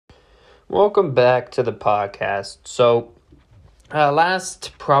Welcome back to the podcast.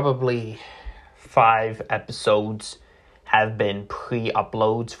 Last probably 5 episodes have been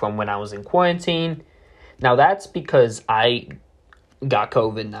pre-uploads from when I was in quarantine. Now, that's because I got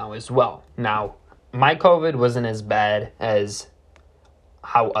COVID now as well. Now, my COVID wasn't as bad as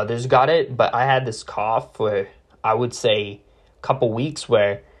how others got it, but I had this cough for, I would say, a couple weeks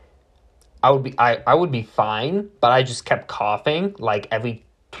where I would be fine, but I just kept coughing like every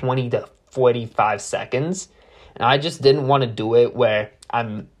 20 to 45 seconds. And I just didn't want to do it where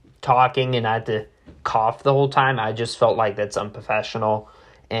I'm talking and I had to cough the whole time. I just felt like that's unprofessional,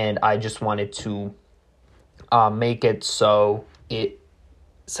 and I just wanted to make it so it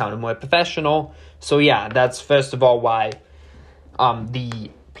sounded more professional. So yeah, that's first of all why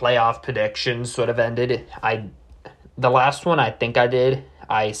the playoff predictions sort of ended. The last one I think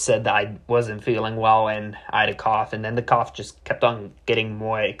I said that I wasn't feeling well and I had a cough, and then the cough just kept on getting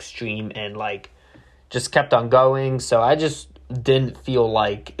more extreme and just kept on going. So I just didn't feel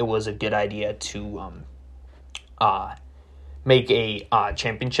like it was a good idea to make a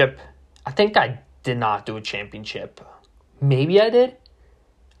championship. I think I did not do a championship. Maybe I did.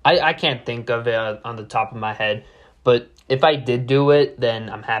 I can't think of it on the top of my head. But if I did do it, then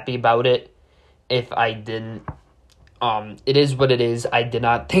I'm happy about it. If I didn't, it is what it is. I did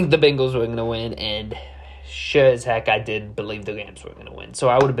not think the Bengals were going to win, and sure as heck I did believe the Rams were going to win. So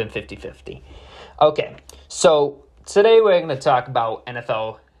I would have been 50-50. Okay, so today we're going to talk about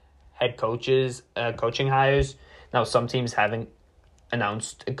NFL head coaches, coaching hires. Now, some teams haven't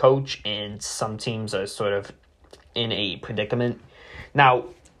announced a coach, and some teams are sort of in a predicament. Now,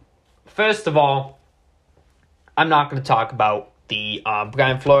 first of all, I'm not going to talk about the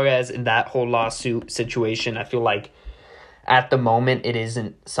Brian Flores and that whole lawsuit situation. I feel like at the moment it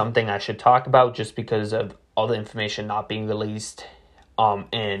isn't something I should talk about just because of all the information not being released. All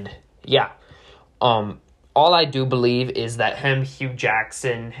I do believe is that Hugh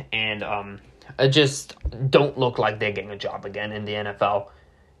Jackson, and just don't look like they're getting a job again in the NFL.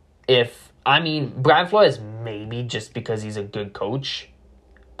 Brian Flores maybe just because he's a good coach,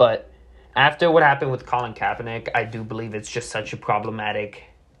 but after what happened with Colin Kaepernick, I do believe it's just such a problematic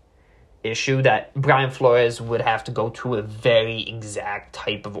issue that Brian Flores would have to go to a very exact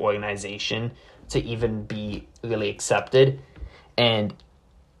type of organization to even be really accepted. And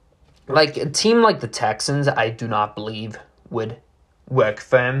like a team like the Texans, I do not believe would work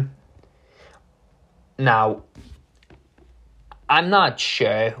for him. Now, I'm not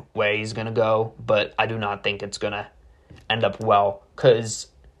sure where he's going to go, but I do not think it's going to end up well, because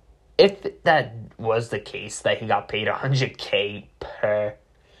if that was the case, that he got paid $100K per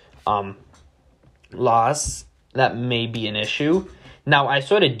loss, that may be an issue. Now, I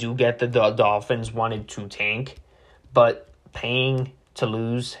sort of do get that the Dolphins wanted to tank, but paying to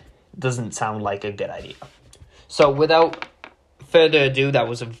lose doesn't sound like a good idea. So without further ado, that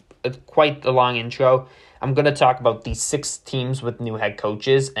was quite a long intro. I'm going to talk about these 6 teams with new head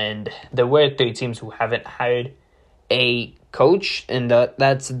coaches, and there were 3 teams who haven't hired a coach, and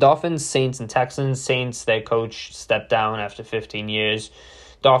that's Dolphins, Saints, and Texans. Saints, their coach stepped down after 15 years.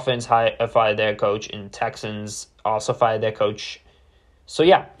 Dolphins fired their coach, and Texans also fired their coach. So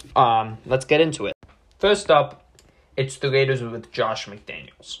yeah, let's get into it. First up, it's the Raiders with Josh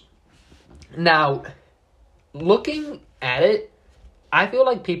McDaniels. Now, looking at it, I feel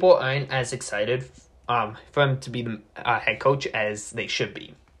like people aren't as excited for him to be the head coach as they should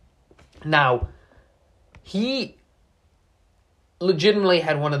be. Now, he legitimately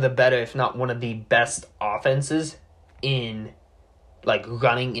had one of the better, if not one of the best offenses in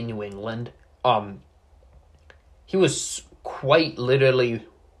running in New England. He was quite literally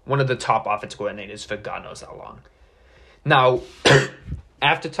one of the top offensive coordinators for God knows how long. Now,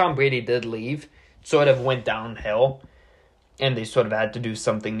 after Tom Brady did leave, it sort of went downhill, and they sort of had to do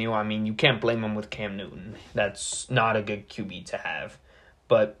something new. I mean, you can't blame them with Cam Newton. That's not a good QB to have.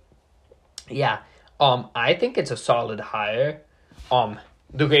 But yeah, I think it's a solid hire.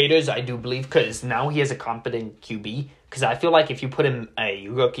 The Raiders, I do believe, because now he has a competent QB. Because I feel like if you put him a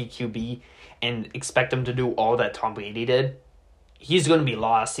rookie QB and expect him to do all that Tom Brady did, he's going to be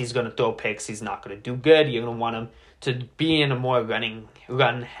lost. He's going to throw picks. He's not going to do good. You're going to want him to be in a more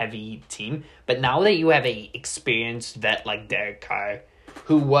run-heavy team. But now that you have a experienced vet like Derek Carr,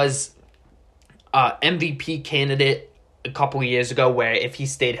 who was MVP candidate a couple of years ago, where if he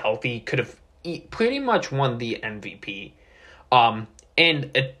stayed healthy, could have pretty much won the MVP. And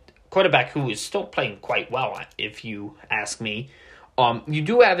a quarterback who is still playing quite well, if you ask me. You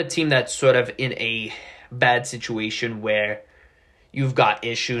do have a team that's sort of in a bad situation where you've got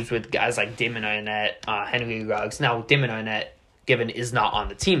issues with guys like Damon Arnett, Henry Ruggs. Now, Damon Arnett given is not on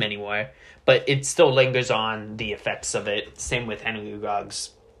the team anymore, but it still lingers on the effects of it. Same with Henry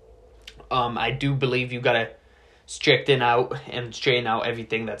Ruggs. I do believe you got to straighten out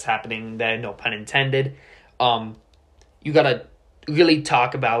everything that's happening there, no pun intended. You got to really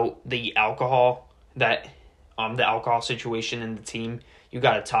talk about the alcohol situation in the team. You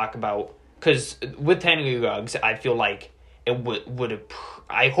got to talk about, because with Henry Ruggs, I feel like it would have,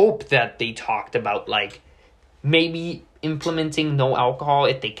 I hope that they talked about like maybe implementing no alcohol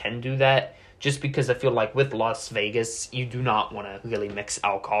if they can do that, just because I feel like with Las Vegas, you do not want to really mix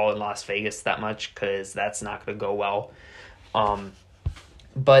alcohol in Las Vegas that much, because that's not going to go well.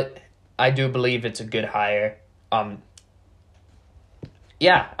 But I do believe it's a good hire.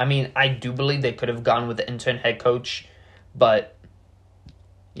 Yeah, I mean, I do believe they could have gone with the intern head coach, but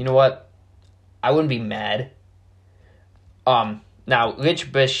you know what? I wouldn't be mad. Now,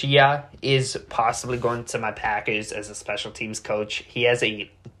 Rich Bisaccia is possibly going to my Packers as a special teams coach. He has a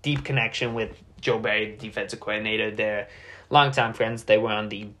deep connection with Joe Barry, the defensive coordinator. They're longtime friends. They were on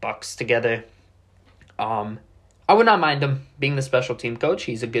the Bucs together. I would not mind him being the special team coach.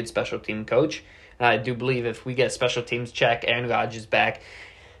 He's a good special team coach. And I do believe if we get special teams check, Aaron Rodgers back,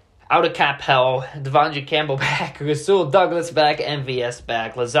 out of cap hell, Devondre Campbell back, Rasul Douglas back, MVS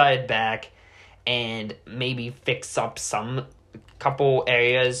back, Lazard back, and maybe fix up some couple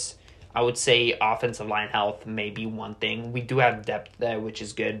areas. I would say offensive line health may be one thing. We do have depth there, which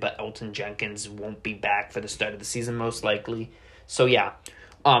is good, but Elton Jenkins won't be back for the start of the season most likely. So yeah.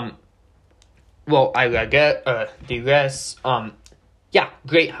 Well, I get the rest. Yeah,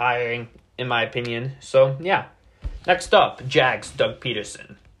 great hiring in my opinion. So yeah. Next up, Jags, Doug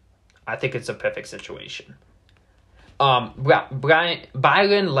Peterson. I think it's a perfect situation.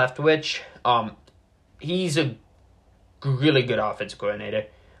 Byron Leftwich, he's a really good offensive coordinator,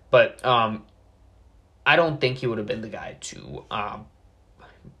 but I don't think he would have been the guy to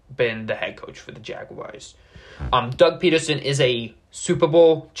been the head coach for the Jaguars. Doug Peterson is a Super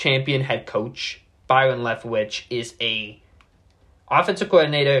Bowl champion head coach. Byron Leftwich is a offensive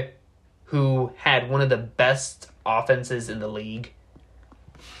coordinator who had one of the best offenses in the league.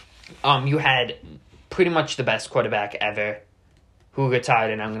 You had pretty much the best quarterback ever who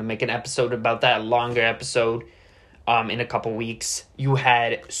retired, and I'm going to make an episode about that, a longer episode, in a couple weeks. You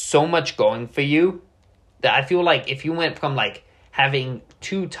had so much going for you that I feel like if you went from like having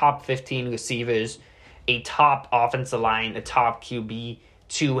 2 top 15 receivers, a top offensive line, a top QB,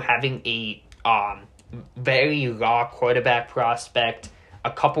 to having a very raw quarterback prospect,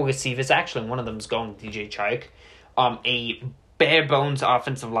 a couple receivers, actually one of them is going DJ Chark, a bare bones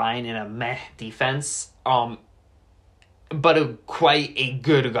offensive line and a meh defense, but quite a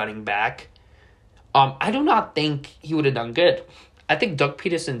good running back. I do not think he would have done good. I think Doug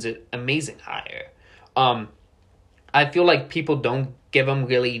Peterson's an amazing hire. I feel like people don't give him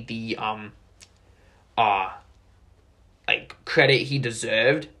really the credit he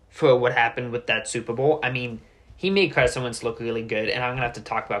deserved for what happened with that Super Bowl. I mean, he made Carson Wentz look really good, and I'm gonna have to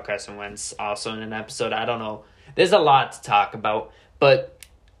talk about Carson Wentz also in an episode. I don't know. There's a lot to talk about, but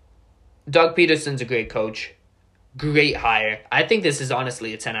Doug Peterson's a great coach. Great hire. I think this is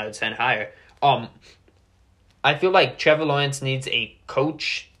honestly a 10 out of 10 hire. I feel like Trevor Lawrence needs a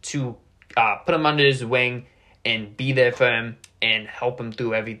coach to put him under his wing and be there for him and help him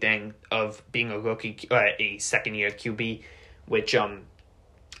through everything of being a rookie, a second-year QB, which,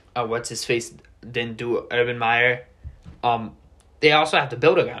 what's his face didn't do, Urban Meyer. They also have to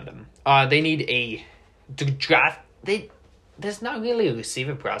build around him. They need to draft. There's not really a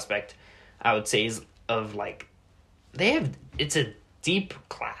receiver prospect, I would say, it's a deep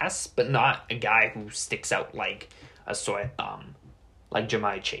class, but not a guy who sticks out like a like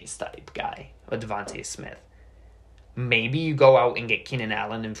Ja'Marr Chase type guy or Devontae Smith. Maybe you go out and get Keenan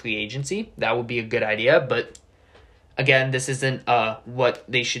Allen in free agency. That would be a good idea, but again, this isn't what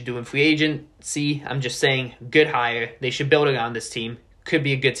they should do in free agency. I'm just saying, good hire. They should build around this team. Could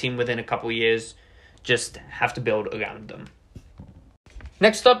be a good team within a couple years. Just have to build around them.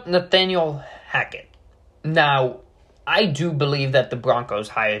 Next up, Nathaniel Hackett. Now, I do believe that the Broncos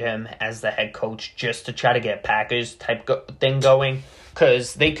hired him as the head coach just to try to get Packers type thing going,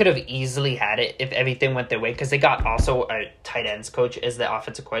 because they could have easily had it if everything went their way, because they got also a tight ends coach as the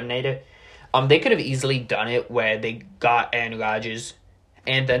offensive coordinator. They could have easily done it where they got Aaron Rodgers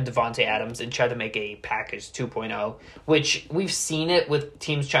and then Devontae Adams and tried to make a Packers 2.0, which we've seen it with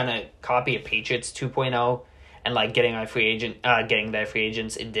teams trying to copy a Patriots 2.0 and like getting their free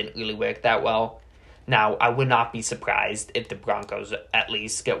agents. It didn't really work that well. Now, I would not be surprised if the Broncos at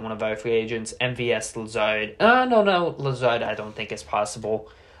least get one of our free agents. MVS, Lazard. No, Lazard I don't think is possible.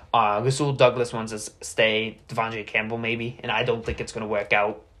 Rasul Douglas wants to stay. Devondre Campbell maybe, and I don't think it's going to work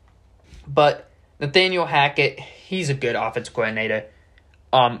out. But Nathaniel Hackett, he's a good offensive coordinator.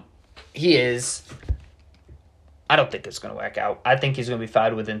 He is. I don't think it's going to work out. I think he's going to be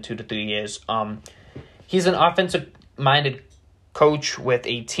fired within 2 to 3 years. He's an offensive-minded coach with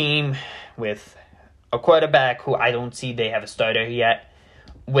a team with a quarterback who I don't see they have a starter yet,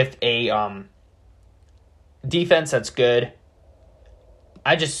 with a defense that's good.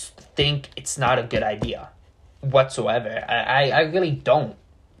 I just think it's not a good idea whatsoever. I really don't.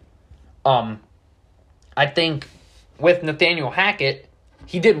 I think with Nathaniel Hackett,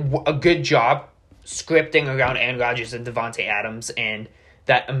 he did a good job scripting around Aaron Rodgers and Devontae Adams and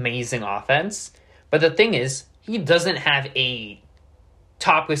that amazing offense. But the thing is, he doesn't have a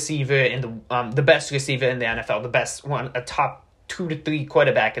top receiver in the best receiver in the NFL, the best one, a top 2 to 3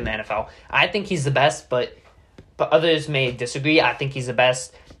 quarterback in the NFL. I think he's the best, but others may disagree. I think he's the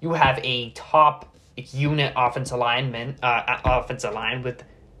best. You have a top unit offensive line with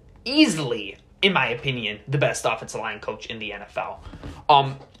easily, in my opinion, the best offensive line coach in the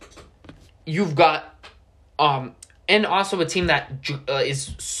NFL. You've got, and also a team that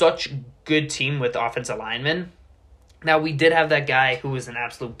is such a good team with offensive linemen. Now, we did have that guy who was an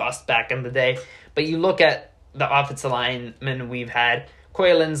absolute bust back in the day, but you look at the offensive linemen we've had,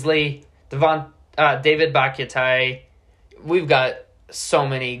 Corey Linsley, David Bakhtiari. We've got so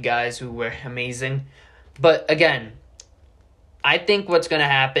many guys who were amazing. But again, I think what's going to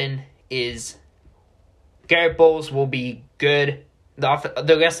happen is Garrett Bowles will be good.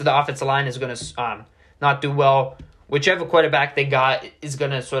 The rest of the offensive line is going to not do well. Whichever quarterback they got is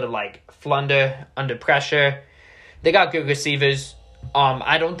going to sort of like flounder under pressure. They got good receivers.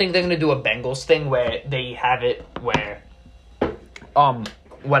 I don't think they're going to do a Bengals thing where they have it where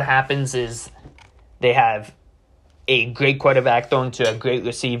what happens is they have a great quarterback thrown to a great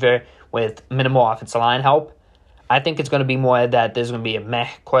receiver with minimal offensive line help. I think it's going to be more that there's going to be a meh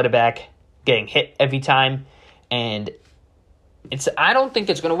quarterback getting hit every time, and I don't think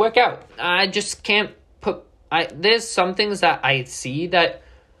it's going to work out. I just can't there's some things that I see that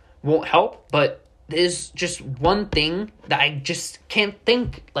won't help, but there's just one thing that I just can't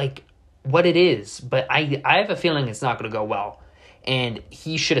think like what it is. But I have a feeling it's not going to go well, and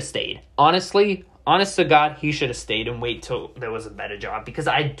he should have stayed. Honest to God, he should have stayed and wait till there was a better job, because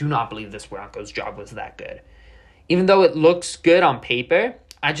I do not believe this Broncos job was that good. Even though it looks good on paper,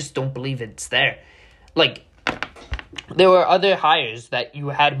 I just don't believe it's there. Like, there were other hires that you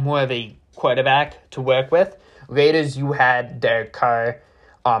had more of a quarterback to work with. Raiders, you had Derek Carr.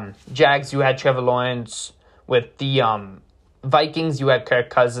 Jags, you had Trevor Lawrence. With the Vikings, you had Kirk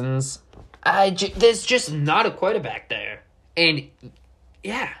Cousins. There's just not a quarterback there. And,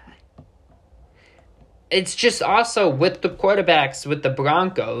 yeah. It's just also with the quarterbacks with the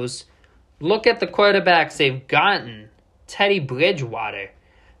Broncos, look at the quarterbacks they've gotten. Teddy Bridgewater.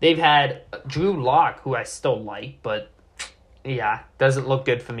 They've had Drew Lock, who I still like, but yeah, doesn't look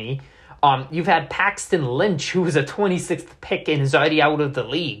good for me. You've had Paxton Lynch, who was a 26th pick and is already out of the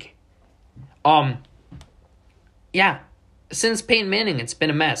league. Yeah, since Peyton Manning, it's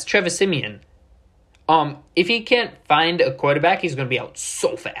been a mess. Trevor Siemian. If he can't find a quarterback, he's going to be out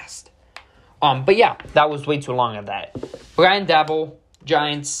so fast. But yeah, that was way too long of that. Brian Daboll,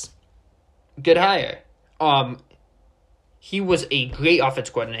 Giants, good hire. He was a great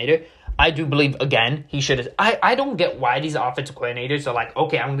offensive coordinator. I do believe, again, he should have. I don't get why these offensive coordinators are like,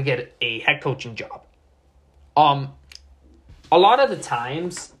 okay, I'm going to get a head coaching job. A lot of the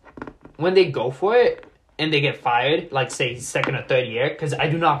times when they go for it and they get fired, like say second or third year, because I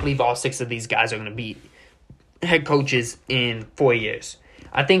do not believe all 6 of these guys are going to be head coaches in 4 years.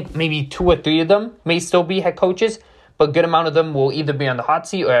 I think maybe 2 or 3 of them may still be head coaches, but a good amount of them will either be on the hot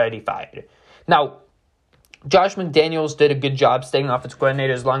seat or already fired. Now, Josh McDaniels did a good job staying offensive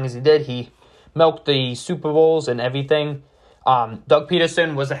coordinator as long as he did. He milked the Super Bowls and everything. Doug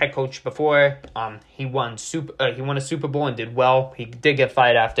Peterson was a head coach before. He won a Super Bowl and did well. He did get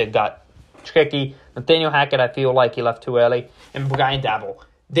fired after it got tricky. Nathaniel Hackett, I feel like he left too early. And Brian Daboll.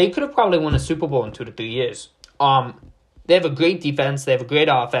 They could have probably won a Super Bowl in 2 to 3 years. They have a great defense. They have a great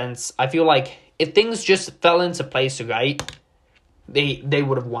offense. I feel like if things just fell into place right, they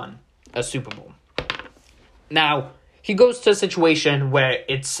would have won a Super Bowl. Now, he goes to a situation where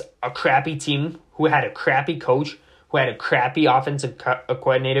it's a crappy team who had a crappy coach, who had a crappy offensive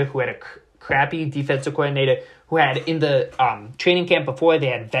coordinator, who had a crappy defensive coordinator, who had in the training camp before, they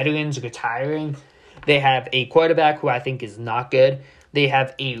had veterans retiring. They have a quarterback who I think is not good. They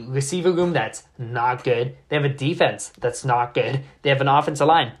have a receiver room that's not good. They have a defense that's not good. They have an offensive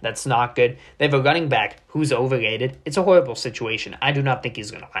line that's not good. They have a running back who's overrated. It's a horrible situation. I do not think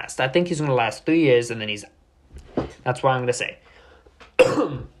he's going to last. I think he's going to last 3 years, and then he's out. That's what I'm going to say.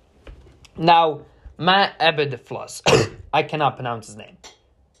 Now, Matt Eberflus. I cannot pronounce his name.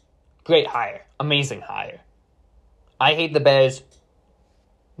 Great hire. Amazing hire. I hate the Bears.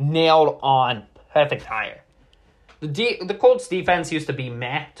 Nailed on. Perfect hire. The Colts defense used to be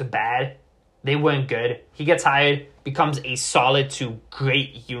meh to bad. They weren't good. He gets hired, becomes a solid to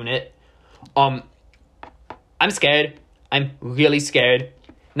great unit. I'm scared. I'm really scared.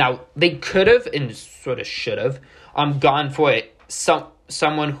 Now, they could have and sort of should have gone for it.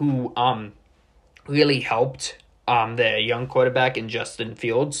 Someone who really helped their young quarterback in Justin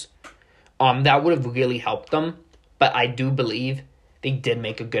Fields. That would have really helped them. But I do believe they did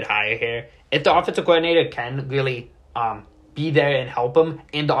make a good hire here. If the offensive coordinator can really be there and help him,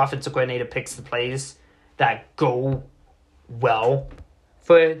 and the offensive coordinator picks the plays that go well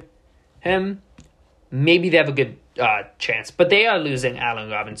for him, maybe they have a good chance. But they are losing Allen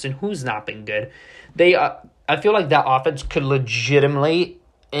Robinson, who's not been good. I feel like that offense could legitimately,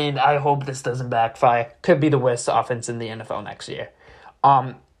 and I hope this doesn't backfire, could be the worst offense in the NFL next year.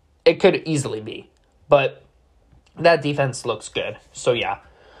 It could easily be. But that defense looks good. So, yeah.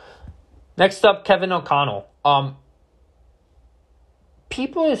 Next up, Kevin O'Connell.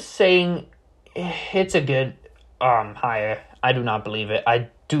 People are saying it's a good hire. I do not believe it. I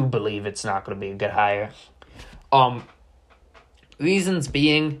do believe it's not going to be a good hire. Reasons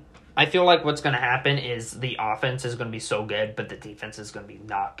being, I feel like what's going to happen is the offense is going to be so good, but the defense is going to be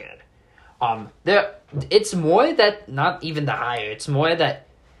not good. It's more that not even the hire. It's more that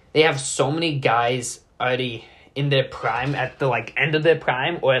they have so many guys already in their prime, at the end of their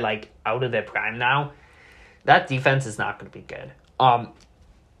prime, or out of their prime now. That defense is not going to be good.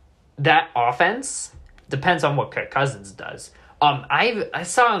 That offense depends on what Kirk Cousins does. I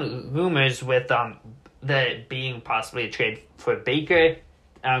saw rumors with there being possibly a trade for Baker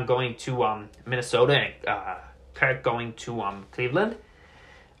going to Minnesota and Kirk going to Cleveland.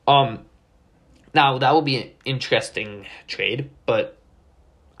 Now that will be an interesting trade, but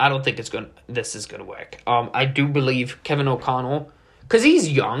I don't think this is gonna work. I do believe Kevin O'Connell, because he's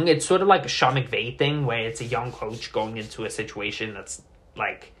young. It's sort of like a Sean McVay thing, where it's a young coach going into a situation that's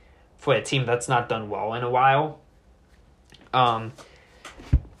for a team that's not done well in a while. Yeah,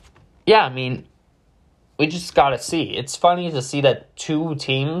 I mean, we just gotta see. It's funny to see that two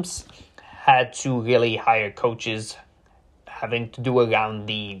teams had to really hire coaches having to do around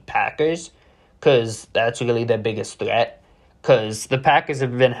the Packers, because that's really their biggest threat. Because the Packers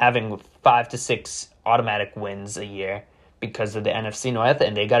have been having 5 to 6 automatic wins a year because of the NFC North,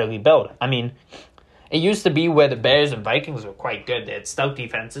 and they got to rebuild. I mean, it used to be where the Bears and Vikings were quite good. They had stout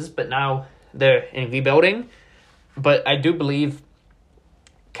defenses, but now they're in rebuilding. But I do believe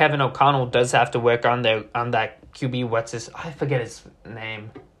Kevin O'Connell does have to work on that QB. I forget his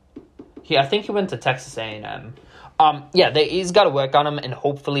name. I think he went to Texas A&M. He's got to work on him and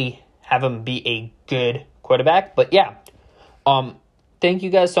hopefully have him be a good quarterback. But yeah. Thank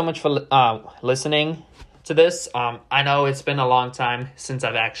you guys so much for listening to this. I know it's been a long time since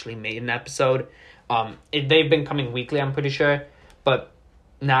I've actually made an episode. They've been coming weekly, I'm pretty sure, but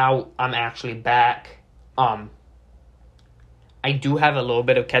now I'm actually back. I do have a little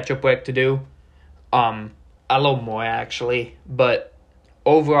bit of catch-up work to do, a little more actually, but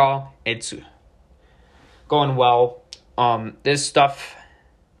overall it's going well. There's stuff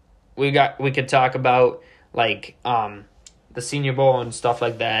we could talk about, the Senior Bowl and stuff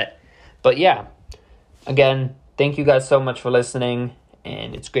like that. But yeah, again, thank you guys so much for listening,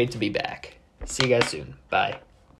 and it's great to be back. See you guys soon. Bye.